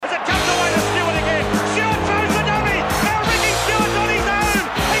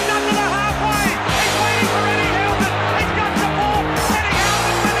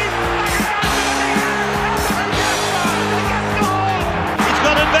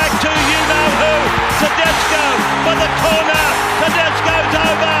corner. Tedesco's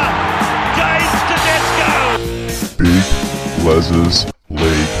over. James Tedesco. Big Les's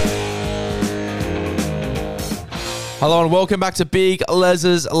League. Hello and welcome back to Big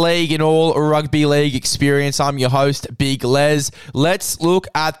Les's League in all rugby league experience. I'm your host, Big Les. Let's look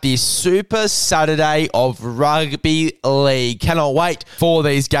at this Super Saturday of Rugby League. Cannot wait for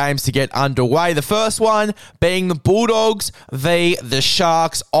these games to get underway. The first one being the Bulldogs v. the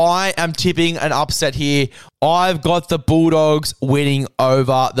Sharks. I am tipping an upset here. I've got the Bulldogs winning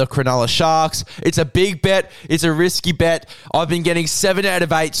over the Cronulla Sharks. It's a big bet. It's a risky bet. I've been getting 7 out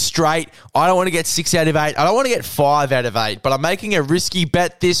of 8 straight. I don't want to get 6 out of 8. I don't want to get 5 out of 8. But I'm making a risky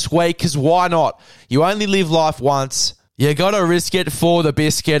bet this week because why not? You only live life once. You got to risk it for the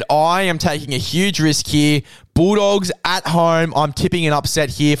biscuit. I am taking a huge risk here. Bulldogs at home. I'm tipping an upset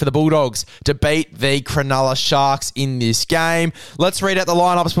here for the Bulldogs to beat the Cronulla Sharks in this game. Let's read out the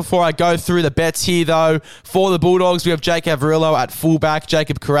lineups before I go through the bets here, though. For the Bulldogs, we have Jake Averillo at fullback,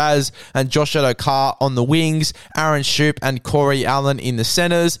 Jacob Kiraz and Josh Addo-Carr on the wings, Aaron Shoup and Corey Allen in the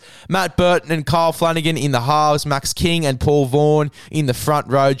centres, Matt Burton and Kyle Flanagan in the halves, Max King and Paul Vaughan in the front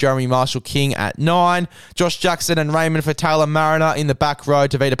row, Jeremy Marshall-King at 9, Josh Jackson and Raymond for Taylor Mariner in the back row,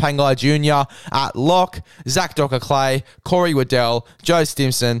 Tavita Pangai Jr. at lock, Zach Docker-Clay, Corey Waddell, Joe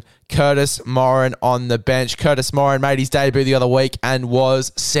Stimson, Curtis Morin on the bench. Curtis Morin made his debut the other week and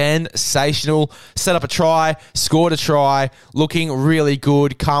was sensational. Set up a try, scored a try, looking really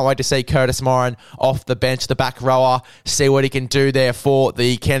good. Can't wait to see Curtis Morin off the bench, the back rower, see what he can do there for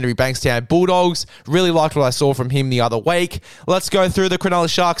the Canterbury Bankstown Bulldogs. Really liked what I saw from him the other week. Let's go through the Cronulla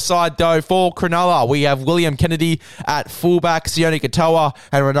Sharks side, though. For Cronulla, we have William Kennedy at fullback, Sione Katoa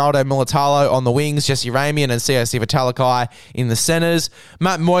and Ronaldo Mulitalo on the wings, Jesse Ramian and COC Vitalakai in the centres,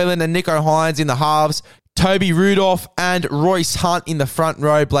 Matt Moylan and Nico Hines in the halves, Toby Rudolph and Royce Hunt in the front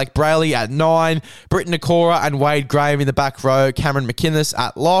row, Blake Brayley at 9, Britton Nakora and Wade Graham in the back row, Cameron McInnes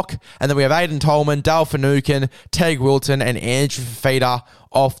at lock, and then we have Aidan Tolman, Dale Finucane, Teg Wilton and Andrew Fafita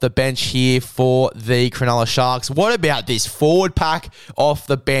off the bench here for the Cronulla Sharks. What about this forward pack off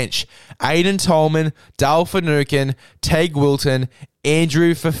the bench? Aidan Tolman, Dale Finucane, Teg Wilton,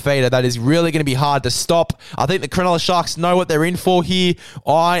 Andrew Fafita. That is really going to be hard to stop. I think the Cronulla Sharks know what they're in for here.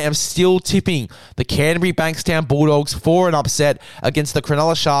 I am still tipping the Canterbury Bankstown Bulldogs for an upset against the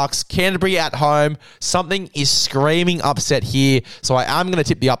Cronulla Sharks. Canterbury at home. Something is screaming upset here. So I am going to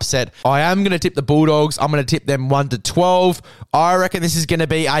tip the upset. I am going to tip the Bulldogs. I'm going to tip them 1-12. I reckon this is going to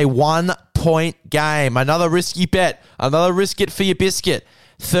be a 1-point game. Another risky bet. Another risk it for your biscuit.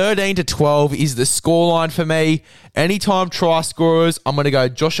 13-12 is the scoreline for me. Anytime try scorers, I'm going to go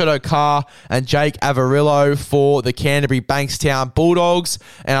Josh Addo-Carr and Jake Averillo for the Canterbury Bankstown Bulldogs.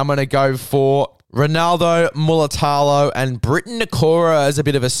 And I'm going to go for Ronaldo Mulitalo and Britton Nakora as a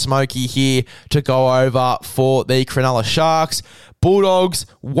bit of a smoky here to go over for the Cronulla Sharks. Bulldogs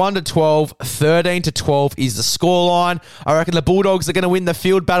 1-12, 13-12 is the scoreline. I reckon the Bulldogs are going to win the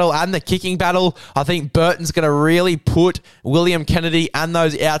field battle and the kicking battle. I think Burton's going to really put William Kennedy and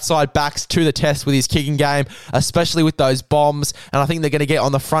those outside backs to the test with his kicking game, especially with those bombs. And I think they're going to get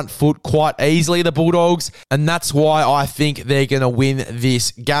on the front foot quite easily, the Bulldogs. And that's why I think they're going to win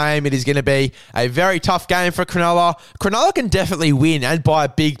this game. It is going to be a very tough game for Cronulla. Cronulla can definitely win and by a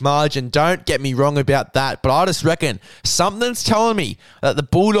big margin. Don't get me wrong about that. But I just reckon something's telling me that the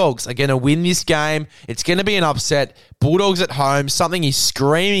Bulldogs are going to win this game. It's going to be an upset. Bulldogs at home. Something is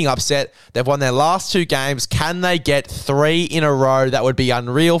screaming upset. They've won their last 2 games. Can they get 3 in a row? That would be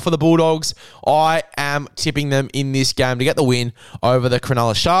unreal for the Bulldogs. I am tipping them in this game to get the win over the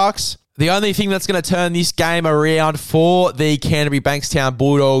Cronulla Sharks. The only thing that's going to turn this game around for the Canterbury Bankstown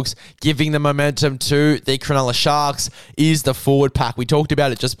Bulldogs, giving the momentum to the Cronulla Sharks, is the forward pack. We talked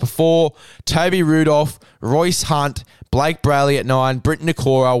about it just before. Toby Rudolph, Royce Hunt, Blake Brayley at 9, Britton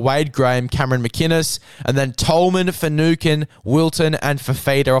Nakora, Wade Graham, Cameron McInnes, and then Tolman, Finucane, Wilton, and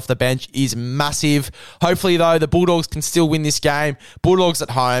Fafita off the bench is massive. Hopefully, though, the Bulldogs can still win this game. Bulldogs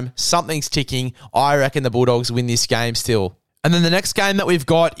at home, something's ticking. I reckon the Bulldogs win this game still. And then the next game that we've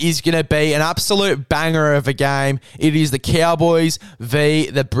got is going to be an absolute banger of a game. It is the Cowboys v.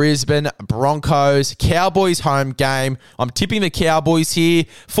 the Brisbane Broncos. Cowboys home game. I'm tipping the Cowboys here.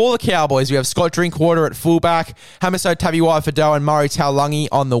 For the Cowboys, we have Scott Drinkwater at fullback, Hamiso Tabuai-Fidow and Murray Taulagi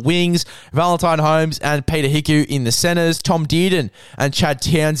on the wings, Valentine Holmes and Peter Hiku in the centres, Tom Dearden and Chad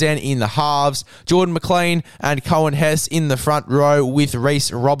Townsend in the halves, Jordan McLean and Cohen Hess in the front row with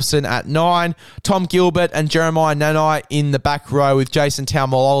Reece Robson at 9, Tom Gilbert and Jeremiah Nanai in the back back row with Jason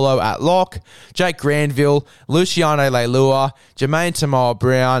Taumalolo at lock, Jake Granville, Luciano Leilua, Jermaine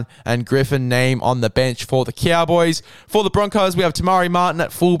Tamoa-Brown, and Griffin Neame on the bench for the Cowboys. For the Broncos, we have Tamari Martin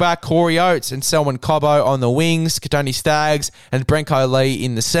at fullback, Corey Oates and Selwyn Cobbo on the wings, Katoni Staggs and Brenko Lee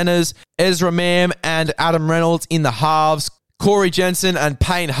in the centres, Ezra Mam and Adam Reynolds in the halves, Corey Jensen and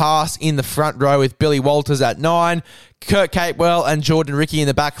Payne Haas in the front row with Billy Walters at 9, Kurt Capewell and Jordan Ricky in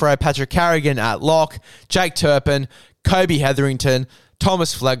the back row, Patrick Carrigan at lock, Jake Turpin, Kobe Hetherington,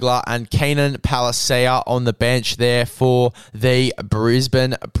 Thomas Flegler and Keenan Palacia on the bench there for the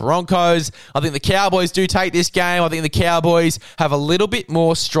Brisbane Broncos. I think the Cowboys do take this game. I think the Cowboys have a little bit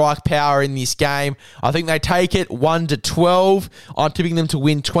more strike power in this game. I think they take it 1-12. I'm tipping them to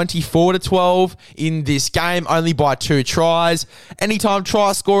win 24-12 in this game, only by 2 tries. Anytime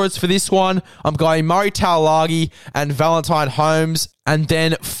try scorers for this one, I'm going Murray Taulagi and Valentine Holmes. And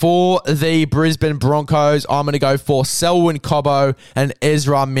then for the Brisbane Broncos, I'm going to go for Selwyn Cobbo and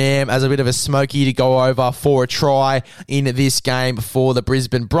Ezra Mam as a bit of a smoky to go over for a try in this game for the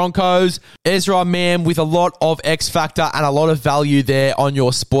Brisbane Broncos. Ezra Mam with a lot of X factor and a lot of value there on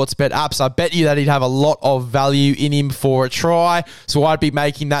your Sportsbet apps. I bet you that he'd have a lot of value in him for a try. So I'd be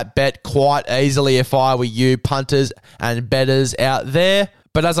making that bet quite easily if I were you, punters and bettors out there.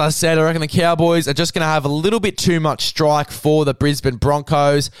 But as I said, I reckon the Cowboys are just going to have a little bit too much strike for the Brisbane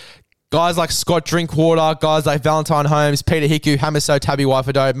Broncos. Guys like Scott Drinkwater, guys like Valentine Holmes, Peter Hiku, Hamiso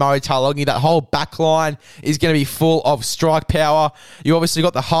Tabuai-Fidow, Murray Taulagi, that whole back line is going to be full of strike power. You obviously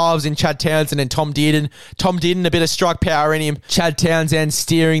got the halves in Chad Townsend and Tom Dearden. Tom Dearden, a bit of strike power in him. Chad Townsend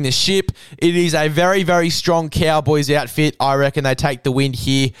steering the ship. It is a very, very strong Cowboys outfit. I reckon they take the win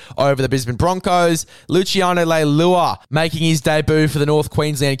here over the Brisbane Broncos. Luciano Leilua making his debut for the North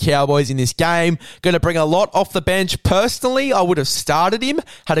Queensland Cowboys in this game. Going to bring a lot off the bench. Personally, I would have started him.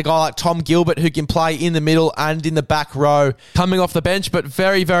 Had a guy like Tom Gilbert who can play in the middle and in the back row coming off the bench, but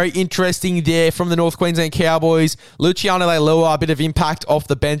very, very interesting there from the North Queensland Cowboys. Luciano Leilua, a bit of impact off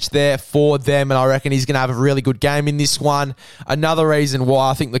the bench there for them, and I reckon he's going to have a really good game in this one. Another reason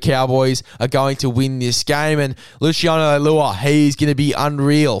why I think the Cowboys are going to win this game, and Luciano Leilua, he's going to be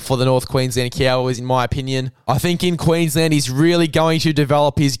unreal for the North Queensland Cowboys in my opinion. I think in Queensland he's really going to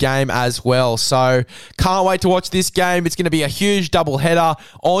develop his game as well, so can't wait to watch this game. It's going to be a huge double header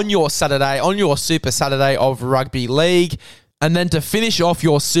on your Saturday, on your Super Saturday of Rugby League. And then to finish off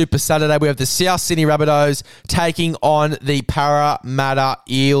your Super Saturday, we have the South Sydney Rabbitohs taking on the Parramatta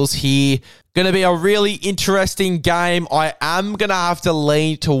Eels here. Going to be a really interesting game. I am going to have to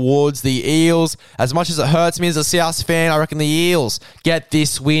lean towards the Eels. As much as it hurts me as a South fan, I reckon the Eels get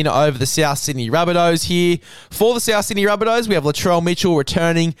this win over the South Sydney Rabbitohs here. For the South Sydney Rabbitohs, we have Latrell Mitchell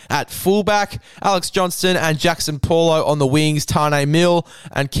returning at fullback, Alex Johnston and Jackson Paulo on the wings, Tane Mill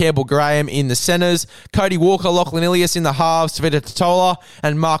and Campbell Graham in the centres, Cody Walker, Lachlan Ilias in the halves, Tavita Totola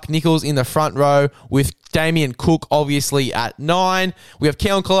and Mark Nichols in the front row with Damien Cook obviously at 9. We have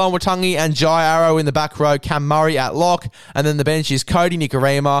Keon Kalon-Watangi and Jai Arrow in the back row, Cam Murray at lock, and then the bench is Cody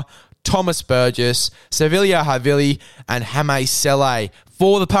Nikorima, Thomas Burgess, Sevilla Havili and Hame Sele.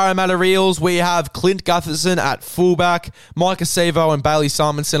 For the Parramatta Eels, we have Clint Gutherson at fullback, Mike Acevo and Bailey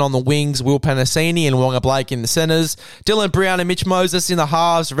Simonson on the wings, Will Penasini and Wonga Blake in the centres, Dylan Brown and Mitch Moses in the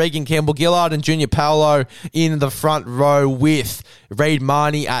halves, Regan Campbell-Gillard and Junior Paolo in the front row with Reid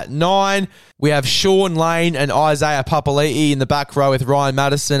Marnie at 9. We have Sean Lane and Isaiah Papali'i in the back row with Ryan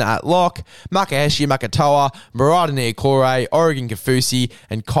Madison at lock, Makaheshi Makatoa, Murata Niokore, Oregon Kafusi,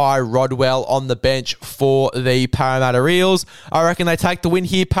 and Kai Rodwell on the bench for the Parramatta Eels. I reckon they take the win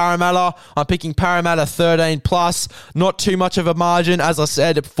here, Parramatta. I'm picking Parramatta 13+. Not too much of a margin, as I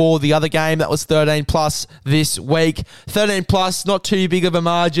said, for the other game that was 13+ this week. 13+, not too big of a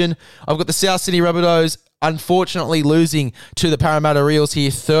margin. I've got the South Sydney Rabbitohs unfortunately losing to the Parramatta Eels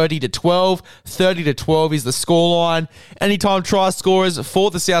here 30-12. 30-12 is the scoreline. Anytime try scorers for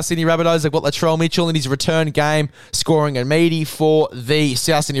the South Sydney Rabbitohs, they've got Latrell Mitchell in his return game scoring a meaty for the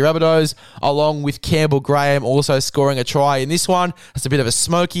South Sydney Rabbitohs, along with Campbell Graham also scoring a try in this one. That's a bit of a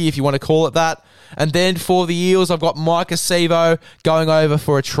smoky if you want to call it that. And then for the Eels, I've got Mike Acevo going over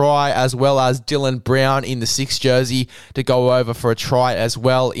for a try, as well as Dylan Brown in the 6 jersey to go over for a try as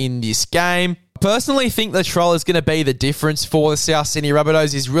well in this game. Personally think Latrell is going to be the difference for the South Sydney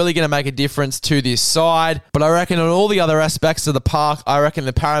Rabbitohs. He's really going to make a difference to this side. But I reckon on all the other aspects of the park, I reckon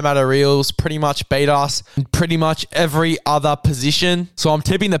the Parramatta Eels pretty much beat us in pretty much every other position. So I'm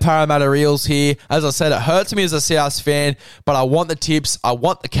tipping the Parramatta Eels here. As I said, it hurts me as a South fan, but I want the tips, I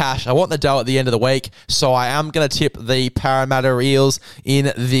want the cash, I want the dough at the end of the week. So I am going to tip the Parramatta Eels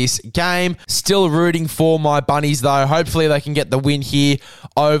in this game. Still rooting for my bunnies though. Hopefully they can get the win here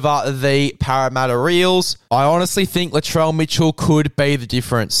over the Parramatta Parramatta Reels. I honestly think Latrell Mitchell could be the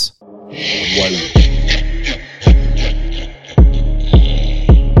difference. 1